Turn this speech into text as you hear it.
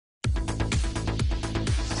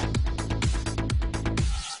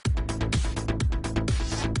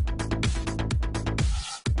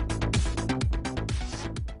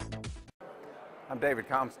David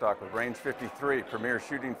Comstock with Range 53, premier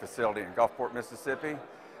shooting facility in Gulfport, Mississippi.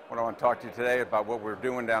 What I want to talk to you today about what we're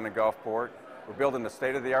doing down in Gulfport. We're building a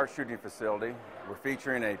state-of-the-art shooting facility. We're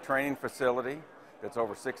featuring a training facility that's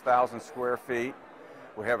over 6,000 square feet.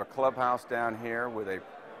 We have a clubhouse down here with a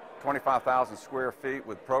 25,000 square feet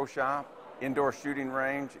with pro shop, indoor shooting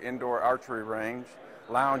range, indoor archery range,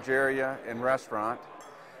 lounge area, and restaurant.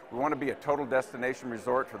 We want to be a total destination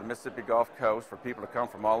resort for the Mississippi Gulf Coast for people to come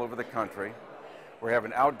from all over the country. We have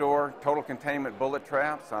an outdoor total containment bullet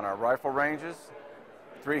traps on our rifle ranges,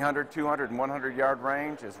 300, 200, and 100 yard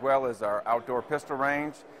range, as well as our outdoor pistol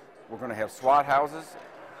range. We're going to have SWAT houses,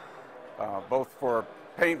 both for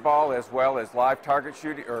paintball as well as live target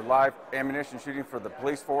shooting or live ammunition shooting for the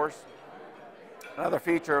police force. Another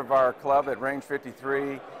feature of our club at Range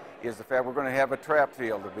 53 is the fact we're going to have a trap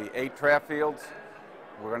field. There'll be 8 trap fields.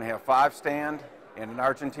 We're going to have 5 stand and an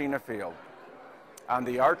Argentina field. On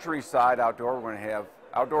the archery side outdoor, we're going to have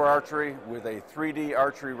outdoor archery with a 3D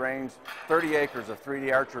archery range, 30 acres of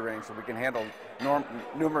 3D archery range, so we can handle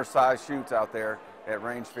numerous size shoots out there at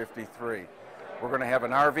Range 53. We're going to have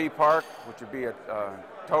an RV park, which would be a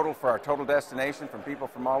total for our total destination from people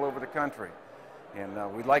from all over the country.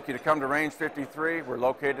 And we'd like you to come to Range 53. We're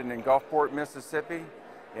located in Gulfport, Mississippi,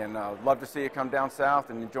 and love to see you come down south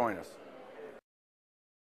and join us.